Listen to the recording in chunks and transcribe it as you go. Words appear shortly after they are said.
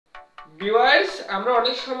Viewers, আমরা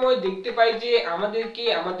অনেক সময় দেখতে পাই যে আমাদেরকে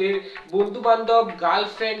আমাদের বন্ধু বান্ধব,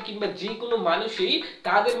 গার্লফ্রেন্ড কিংবা যে কোনো মানুষই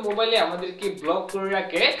তাদের মোবাইলে আমাদেরকে ব্লক করে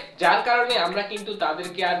রাখে, যার কারণে আমরা কিন্তু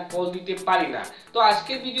তাদেরকে আর কল দিতে পারি না। তো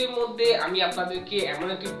আজকের ভিডিওর মধ্যে আমি আপনাদেরকে এমন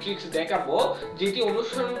একটি ট্রিক্স দেখাবো যেটি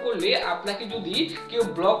অনুসরণ করলে আপনাকে যদি কেউ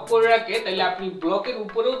ব্লক করে রাখে তাহলে আপনি ব্লকের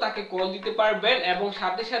উপরেও তাকে কল দিতে পারবেন এবং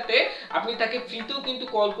সাথে সাথে আপনি তাকে ফ্রিতেও কিন্তু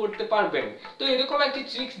কল করতে পারবেন। তো এরকম একটি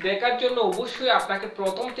ট্রিক্স দেখার জন্য অবশ্যই আপনাকে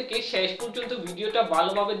প্রথম থেকে শেষ পর্যন্ত ভিডিওটা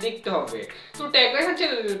ভালোভাবে দেখতে হবে। তো ট্যাগ রেহান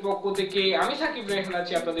চ্যানেলের পক্ষ থেকে আমি সাকিব রেহান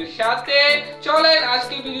আছি আপনাদের সাথে। চলেন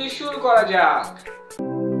আজকে ভিডিও শুরু করা যাক।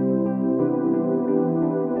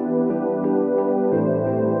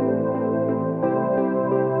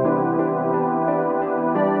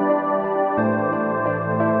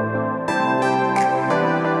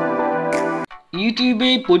 ইউটিউবে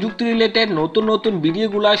প্রযুক্তি রিলেটেড নতুন নতুন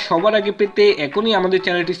ভিডিওগুলো সবার আগে পেতে এখনই আমাদের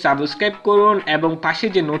চ্যানেলটি সাবস্ক্রাইব করুন এবং পাশে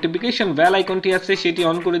যে নোটিফিকেশন বেল আইকনটি আছে সেটি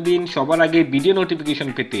অন করে দিন সবার আগে ভিডিও নোটিফিকেশন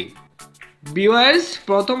পেতে। ভিউয়ার্স,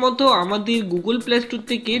 প্রথমত আমাদের গুগল প্লে স্টোর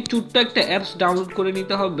থেকে ছোট্ট একটা অ্যাপস ডাউনলোড করে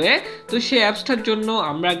নিতে হবে। তো সেই অ্যাপসটার জন্য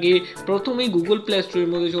আমরা আগে প্রথমেই গুগল প্লে স্টোরের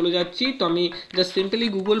মধ্যে চলে যাচ্ছি। তো আমি জাস্ট সিম্পলি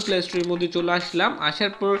গুগল প্লে স্টোরের মধ্যে চলে আসলাম।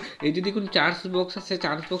 আসার পর এই যদি কোনো চার্জ বক্স আছে,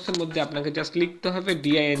 চার্জ বক্সের মধ্যে আপনাকে জাস্ট লিখতে হবে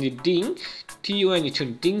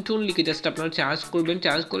ডিংটোন লিখে জাস্ট আপনারা চার্জ করবেন।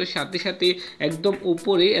 চার্জ করে সাথে সাথে একদম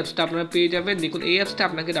উপরে অ্যাপসটা আপনারা পেয়ে যাবেন। দেখুন এই অ্যাপসটা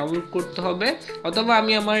আপনাকে ডাউনলোড করতে হবে, অথবা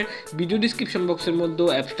আমি আমার ভিডিও ডিসক্রিপশন বক্সের মধ্যে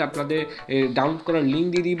অ্যাপসটা আপনাদের ডাউনলোড করার লিঙ্ক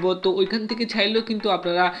দিয়ে দিব। তো ওইখান থেকে চাইলেও কিন্তু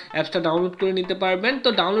আপনারা অ্যাপসটা ডাউনলোড করে নিতে পারবেন। তো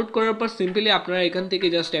ডাউনলোড করার পর সিম্পলি আপনারা এখান থেকে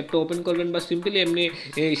জাস্ট অ্যাপটা ওপেন করবেন, বা সিম্পলি এমনি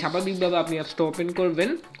স্বাভাবিকভাবে আপনি অ্যাপসটা ওপেন করবেন।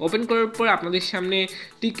 ওপেন করার পর আপনাদের সামনে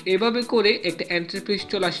ঠিক এভাবে করে একটা ইন্টারফেস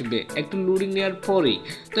চলে আসবে একটু লোডিং নেওয়ার পরেই।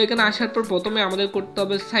 তো এখানে আসার পর প্রথমে আমাদের করতে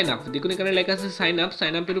হবে সাইন আপ। দেখুন এখানে লেখা আছে সাইন আপ।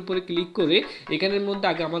 সাইন আপের উপরে ক্লিক করে এখানের মধ্যে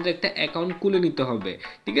আগে আমাদের একটা অ্যাকাউন্ট খুলে নিতে হবে,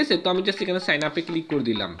 ঠিক আছে। তো আমি জাস্ট এখানে সাইন আপে ক্লিক করে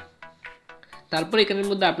দিলাম। তারপর এখানের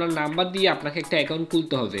মধ্যে আপনার নাম্বার দিয়ে আপনাকে একটা অ্যাকাউন্ট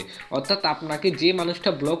খুলতে হবে, অর্থাৎ আপনাকে যে মানুষটা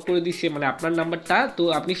ব্লক করে দিচ্ছে মানে আপনার নাম্বারটা, তো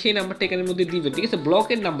আপনি সেই নাম্বারটা এখানের মধ্যে দিবেন, ঠিক আছে।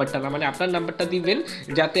 ব্লকের নাম্বারটা না, মানে আপনার নাম্বারটা দিবেন,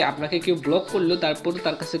 যাতে আপনাকে কেউ ব্লক করলো তারপর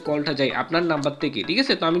তার কাছে কলটা যায় আপনার নাম্বার থেকে, ঠিক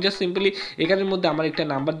আছে। তো আমি জাস্ট সিম্পলি এখানের মধ্যে আমার একটা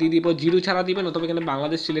নাম্বার দিয়ে দিব। জিরো ছাড়া দিবেন, অথবা এখানে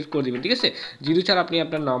বাংলাদেশ সিলেক্ট করে দিবেন, ঠিক আছে। জিরো ছাড়া আপনি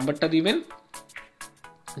আপনার নাম্বারটা দিবেন।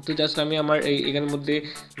 তো জাস্ট আমি আমার এখানের মধ্যে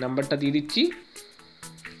নাম্বারটা দিয়ে দিচ্ছি,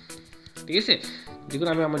 ঠিক আছে। দেখুন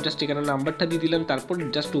আমি আমার জাস্ট এখানে নাম্বারটা দিয়ে দিলাম। তারপর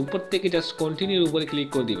জাস্ট উপর থেকে জাস্ট কন্টিনিউর উপরে ক্লিক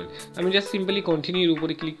করে দিবেন। আমি জাস্ট সিম্পলি কন্টিনিউর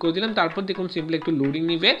উপরে ক্লিক করে দিলাম। তারপর দেখুন সিম্পলি একটু লোডিং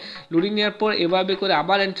নিবে। লোডিং নেওয়ার পর এভাবে করে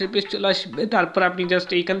আবার ইন্টারফেস চলে আসবে। তারপর আপনি জাস্ট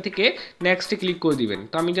এইখান থেকে নেক্সটে ক্লিক করে দিবেন।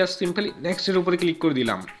 তো আমি জাস্ট সিম্পলি নেক্সটের উপরে ক্লিক করে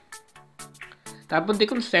দিলাম। তারপর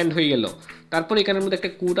দেখুন সেন্ড হয়ে গেল। তারপর এখানের মধ্যে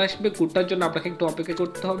একটা কোড আসবে। কোডটার জন্য আপনাকে একটু অপেক্ষা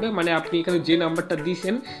করতে হবে, মানে আপনি এখানে যে নাম্বারটা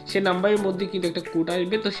দিয়েছেন সেই নাম্বারের মধ্যে কিন্তু একটা কোড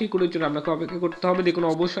আসবে। তো সেই কোডের জন্য আপনাকে অপেক্ষা করতে হবে। দেখুন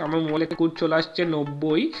অবশ্যই আমার মোবাইলে একটা কোড চলে আসছে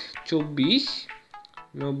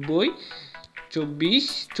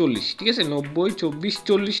 902440, ঠিক আছে।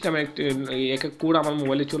 902440 নামে একটা কোড আমার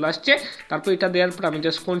মোবাইলে চলে আসছে। তারপর এটা দেওয়ার পর আমি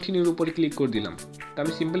জাস্ট কন্টিনিউর উপরে ক্লিক করে দিলাম। তো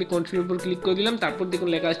আমি সিম্পলি কন্টিনিউর উপর ক্লিক করে দিলাম। তারপর দেখুন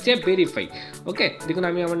লেখা আসছে ভেরিফাই। ওকে, দেখুন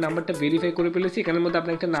আমি আমার নাম্বারটা ভেরিফাই করে ফেলেছি। এখানের মধ্যে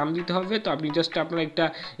আপনার একটা নাম দিতে হবে। তো আপনি জাস্ট আপনার একটা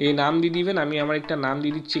নাম দিয়ে দিবেন। আমি আমার একটা নাম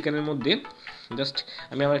দিয়ে দিচ্ছি এখানের মধ্যে। জাস্ট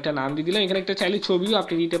আমি আমার একটা নাম দিয়ে দিলাম। এখানে একটা চাইলে ছবিও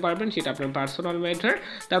আপনি দিতে পারবেন, সেটা আপনার পার্সোনাল ম্যাটার।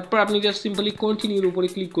 তারপর আপনি জাস্ট সিম্পলি কন্টিনিউর উপরে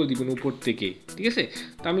ক্লিক করে দিবেন উপর থেকে, ঠিক আছে।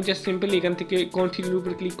 তো আমি জাস্ট সিম্পলি এখান থেকে কন্টিনিউর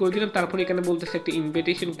উপরে ক্লিক করে দিলাম। তারপর এখানে বলতেছে একটা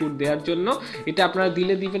ইনভিটেশন কোড দেওয়ার জন্য, এটা আপনারা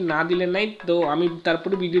দিলে দিবেন, না দিলে নাই। তো আমি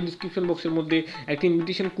তারপরে ভিডিও ডিসক্রিপশন বক্সের মধ্যে একটা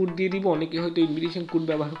ইনভিটেশন কোড দিয়ে দিব। অনেকে হয়তো ইনভিটেশন কোড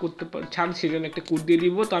ব্যবহার করতে চান, সেজন্য একটা কোড দিয়ে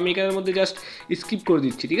দিব। তো আমি এখানের মধ্যে জাস্ট স্কিপ করে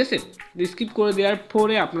দিচ্ছি, ঠিক আছে। স্কিপ করে দেওয়ার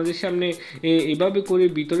পরে আপনাদের সামনে এভাবে করে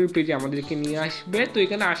ভিতরের পেজে আমাদেরকে নিয়ে আসবে। তো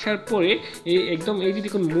এখানে আসার পরে একদম এই যে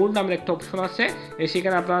দেখুন মোর নামের একটা অপশন আছে,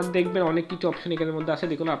 সেখানে আপনারা দেখবেন অনেক কিছু অপশন এখানের মধ্যে আছে।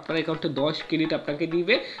 দেখুন আপনার অ্যাকাউন্টে 10 ক্রেডিট আপনাকে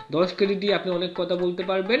দিবে। 10 ক্রেডিট দিয়ে আপনি অনেক কথা বলতে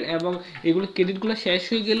পারবেন, এবং এগুলো ক্রেডিটগুলো শেষ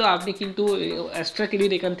হয়ে গেলেও আপনি কিন্তু এক্সট্রা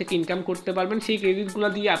ক্রেডিট এখান থেকে ইনকাম করতে পারবেন। সেই ক্রেডিটগুলো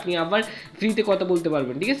দিয়ে আপনি আবার ফ্রিতে কথা বলতে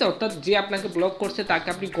পারবেন, ঠিক আছে। অর্থাৎ যে আপনাকে ব্লক করছে তাকে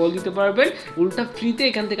আপনি কল দিতে পারবেন, উল্টা ফ্রিতে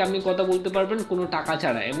এখান থেকে আপনি কথা বলতে পারবেন কোনো টাকা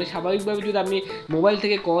ছাড়া। এমনি স্বাভাবিকভাবে যদি আপনি মোবাইল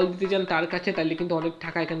থেকে কল দিতে যান তার কাছে, তাহলে কিন্তু অনেক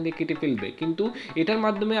টাকা এখান থেকে কেটে ফেলবে। কিন্তু এটার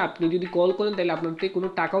মাধ্যমে আপনি যদি কল করেন তাহলে আপনার থেকে কোনো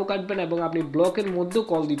টাকাও কাটবে না, এবং আপনি ব্লকের মধ্যেও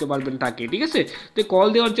কল দিতে পারবেন তাকে, ঠিক আছে। তো কল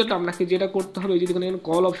দেওয়ার জন্য আপনাকে যেটা করতে হবে, যদি কোনো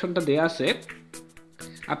কল অপশনটা দেওয়া আছে,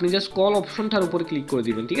 আপনি জাস্ট কল অপশনটার উপরে ক্লিক করে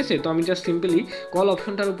দিবেন, ঠিক আছে। তো আমি জাস্ট সিম্পলি কল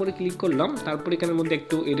অপশনটার উপরে ক্লিক করলাম, তারপর এখানের মধ্যে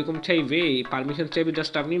একটু এরকম চাইবে, পারমিশন চাইবে,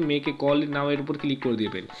 জাস্ট আপনি মেকে কল নাও এর উপর ক্লিক করে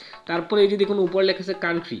দিবেন। তারপরে এই যে দেখুন উপরে লেখা আছে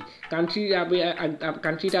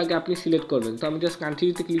কান্ট্রিটা আগে আপনি সিলেক্ট করবেন। তো আমি জাস্ট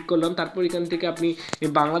কান্ট্রিতে ক্লিক করলাম, তারপর এখান থেকে আপনি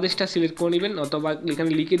বাংলাদেশটা সিলেক্ট করে নেবেন অথবা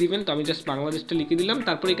এখানে লিখে দিবেন। তো আমি জাস্ট বাংলাদেশটা লিখে দিলাম।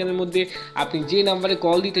 তারপর এখানের মধ্যে আপনি যে নাম্বারে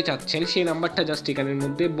কল দিতে চাচ্ছেন সেই নাম্বারটা জাস্ট এখানের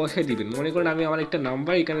মধ্যে বসাই দিবেন। মনে করেন আমি আমার একটা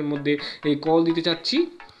নাম্বার এখানের মধ্যে এই কল দিতে চাচ্ছি,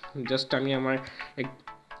 জাস্ট আমি আমার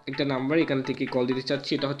একটা নাম্বার এখান থেকে কল দিতে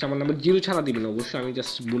চাচ্ছি, এটা হচ্ছে আমার নাম্বার, জিরো ছাড়া দিবেন অবশ্যই, আমি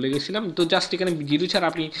জাস্ট ভুলে গেছিলাম। তো জাস্ট এখানে জিরো ছাড়া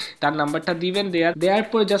আপনি তার নাম্বারটা দিবেন, দেওয়ার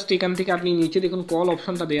পরে জাস্ট এখান থেকে আপনি নিচে দেখুন কল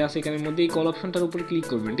অপশনটা দেওয়া আছে এখানের মধ্যে, এই কল অপশনটার উপর ক্লিক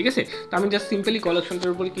করবেন, ঠিক আছে। তো আমি জাস্ট সিম্পলি কল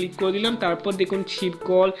অপশনটার উপর ক্লিক করে দিলাম। তারপর দেখুন শিপ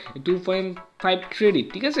কল 2.5 ক্রেডিট,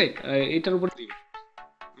 ঠিক আছে, এটার উপর দিবেন,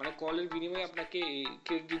 মানে কলের বিনিময়ে আপনাকে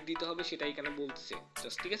ক্রেডিট দিতে হবে সেটা এখানে বলতেছে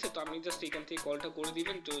জাস্ট, ঠিক আছে। তো আপনি জাস্ট এখান থেকে কলটা করে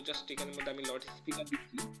দিবেন। তো জাস্ট এখানের মধ্যে আমি লাউড স্পিকার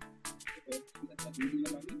দিচ্ছি,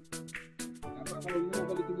 তারপর আমার অন্য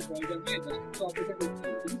মোবাইলে কিন্তু কল যাবে, জাস্ট একটু অপেক্ষা করতে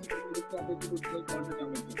হবে, একটু অপেক্ষা করতে হবে কলটা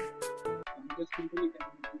যাওয়ার জন্য। আমি জাস্ট সিম্পলি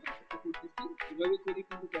অপেক্ষা করতেছি, এভাবে করে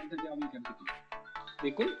কিন্তু কলটা যাবে এখান থেকে,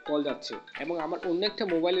 দেখুন কল যাচ্ছে। এবং আমার অন্য একটা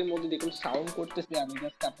মোবাইলের মধ্যে দেখুন সাউন্ড করতেছে, আমি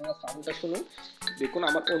জাস্ট আপনারা সাউন্ডটা শুনুন, দেখুন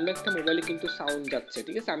আমার অন্য একটা মোবাইলে কিন্তু সাউন্ড যাচ্ছে,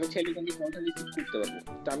 ঠিক আছে। আমি চাইলে কিন্তু কলটা রিসিভ করতে পারবো।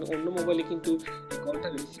 তো আমি অন্য মোবাইলে কিন্তু কলটা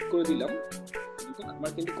রিসিভ করে দিলাম, দেখুন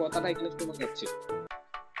আমার কিন্তু কথাটা এখানে শোনা যাচ্ছে,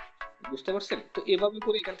 বুঝতে পারছেন। তো এভাবে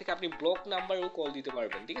করে এখান থেকে আপনি ব্লক নাম্বারেও কল দিতে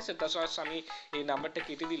পারবেন, ঠিক আছে। তাছাড়া আমি এই নাম্বারটা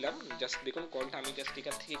কেটে দিলাম, জাস্ট দেখুন কলটা আমি জাস্ট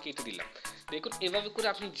এখান থেকে কেটে দিলাম। দেখুন এভাবে করে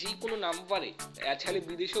আপনি যে কোনো নাম্বারে চাইলে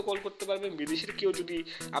বিদেশেও কল করতে পারবেন, বিদেশের কেউ যদি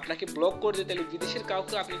আপনাকে ব্লক করে দেয় তাহলে বিদেশের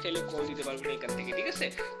কাউকে আপনি চাইলে কল দিতে পারবেন এখান থেকে, ঠিক আছে।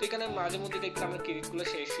 তো এখানে মাঝে মধ্যে দেখবেন আমার ক্রেডিটগুলো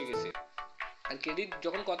শেষ হয়ে গেছে, আর ক্রেডিট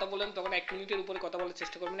যখন কথা বলেন তখন 1 মিনিটের উপরে কথা বলার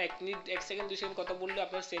চেষ্টা করবেন, 1 মিনিট 1 সেকেন্ড 2 সেকেন্ড কথা বললে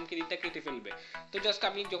আপনার সেম ক্রেডিটটা কেটে ফেলবে। তো জাস্ট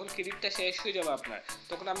আপনি যখন ক্রেডিটটা শেষ হয়ে যাবে আপনার,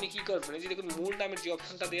 তখন আপনি কি করবেন, এই যে দেখুন মোর নামের যে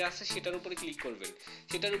অপশনটা দেওয়া আছে সেটার উপরে ক্লিক করবেন।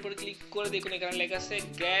 সেটার উপরে ক্লিক করে দেখুন এখানে লেখা আছে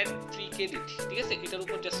গেট ফ্রি ক্রেডিট, ঠিক আছে, এটার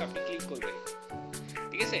উপর জাস্ট আপনি ক্লিক করবেন,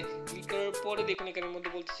 ঠিক আছে। ক্লিক করার পরে দেখুন এখানের মধ্যে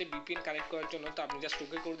বলতেছে ভিপিএন কানেক্ট করার জন্য, তো আপনি জাস্ট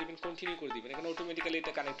ওকে করে দিবেন, কন্টিনিউ করে দিবেন, এখানে অটোমেটিক্যালি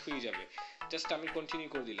এটা কানেক্ট হয়ে যাবে। জাস্ট আমি কন্টিনিউ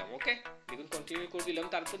করে দিলাম, ওকে, দেখুন কন্টিনিউ করে দিলাম।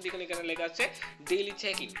 তারপর দেখুন এখানে লেখা আছে ডেইলি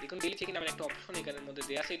চেকিং, দেখুন ডেইলি চেকিং নামের একটা অপশন এখানের মধ্যে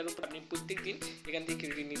দেওয়া আছে, এটার উপর আপনি প্রত্যেকদিন এখান থেকে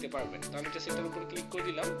ক্রেডিট নিতে পারবেন। তো আমি জাস্ট এটার উপর ক্লিক করে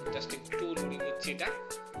দিলাম, জাস্ট একটু লোডিং নিচ্ছে এটা,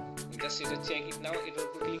 জাস্ট এটা চেক ইট নাও, এটার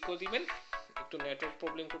উপর ক্লিক করে দিবেন, একটু নেটওয়ার্ক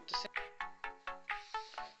প্রবলেম করতেছে,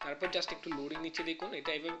 তারপর জাস্ট একটু লোডিং নিচ্ছে, দেখুন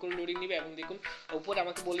এটা এভাবে করে লোডিং নিবে। এবং দেখুন উপরে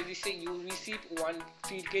আমাকে বলে দিচ্ছে ইউ রিসিভ 1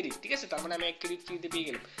 ফ্রি ক্রেডিট, ঠিক আছে, তার মানে আমি 1 ক্রেডিট ফ্রিতে পেয়ে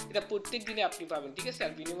গেলাম। এটা প্রত্যেক দিনে আপনি পাবেন, ঠিক আছে।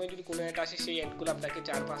 আর বিনিময়ে যদি কোনো অ্যাড আসে সেই অ্যাডগুলো আপনাকে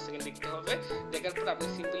 4-5 সেকেন্ড দেখতে হবে, দেখার পর আপনি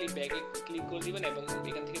সিম্পলি ব্যাকে ক্লিক করে দিবেন এবং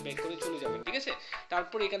এখান থেকে ব্যাক করে চলে যাবেন, ঠিক আছে।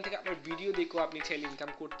 তারপর এখান থেকে আপনার ভিডিও দেখেও আপনি চাইলে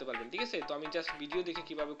ইনকাম করতে পারবেন, ঠিক আছে। তো আমি জাস্ট ভিডিও দেখে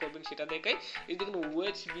কিভাবে করবেন সেটা দেখাই। এই দেখুন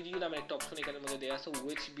ওয়েচ ভিডিও নামে একটা অপশন এখানের মধ্যে দেওয়া আছে,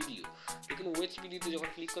 ওয়েচ ভিডিও, দেখুন ওয়েচ ভিডিওতে যখন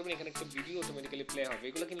ক্লিক করবেন এখানে একটা ভিডিও অটোমেটিক্যালি প্লে হবে,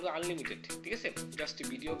 এগুলো কিন্তু আনলিমিটেড, ঠিক আছে। জাস্ট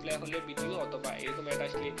ভিডিও প্লে হলে ভিডিও অথবা এরকম অ্যাড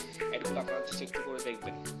আসলে অ্যাডগুলো আপনারা চেক করে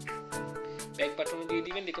দেখবেন। ব্যাক বাটনে দিয়ে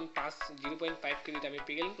দিবেন, দেখুন 0.5 ক্রেডিট আমি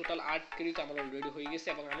পেয়ে গেলাম, টোটাল 8 ক্রেডিট আমার অলরেডি হয়ে গেছে।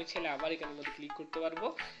 এবং আমি চাইলে আবার এখানের মধ্যে ক্লিক করতে পারবো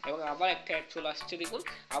এবং আবার একটা অ্যাড চলে আসছে, দেখুন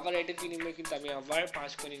আবার অ্যাডের বিনিময়ে কিন্তু আমি আবার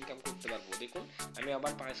 5 কয়েন ইনকাম করতে পারবো, দেখুন আমি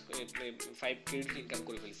আবার 5 ক্রেডিট ইনকাম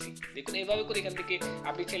করে ফেলছি। দেখুন এইভাবে করে এখান থেকে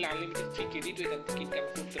আপনি চাইলে আনলিমিটেড ফ্রি ক্রেডিট এখান থেকে ইনকাম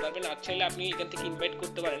করতে পারবেন। আর চাইলে আপনি এখান থেকে ইনভাইট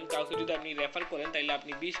করতে পারেন কাউকে, যদি আপনি রেফার করেন তাহলে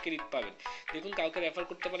আপনি 20 ক্রেডিট পাবেন। দেখুন কাউকে রেফার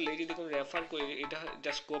করতে পারলে এই যে দেখুন রেফার করে এটা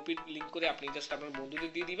জাস্ট কপি লিংক করে আপনি জাস্ট আপনার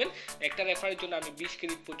বন্ধুদের দিয়ে দিবেন, একটা রেফারের জন্য আপনি 20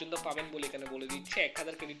 ক্রেডিট পর্যন্ত পাবেন বলে এখানে বলে দিচ্ছে।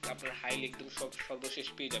 1000 ক্রেডিট আপনার হাইলি একদম সর্বশেষ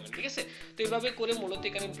পেয়ে যাবেন, ঠিক আছে। তো এইভাবে করে মূলত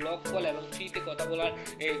এখানে ব্লগ কল এবং ফ্রিতে কথা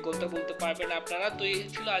বলতে পারবেন আপনারা। তো এই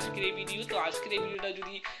ছিল আজকের এই ভিডিও। তো আজকের এই ভিডিওটা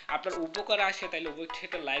যদি আপনার উপকার আসে তাহলে অবশ্যই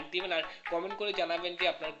একটা লাইক দিবেন আর কমেন্ট করে জানাবেন যে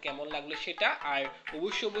আপনার কেমন লাগলো সেটা। আর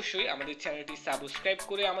অবশ্যই আমাদের চ্যানেলটি সাবস্ক্রাইব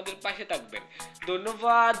করে আমাদের পাশে থাকবেন।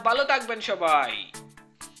 ধন্যবাদ, ভালো থাকবেন সবাই।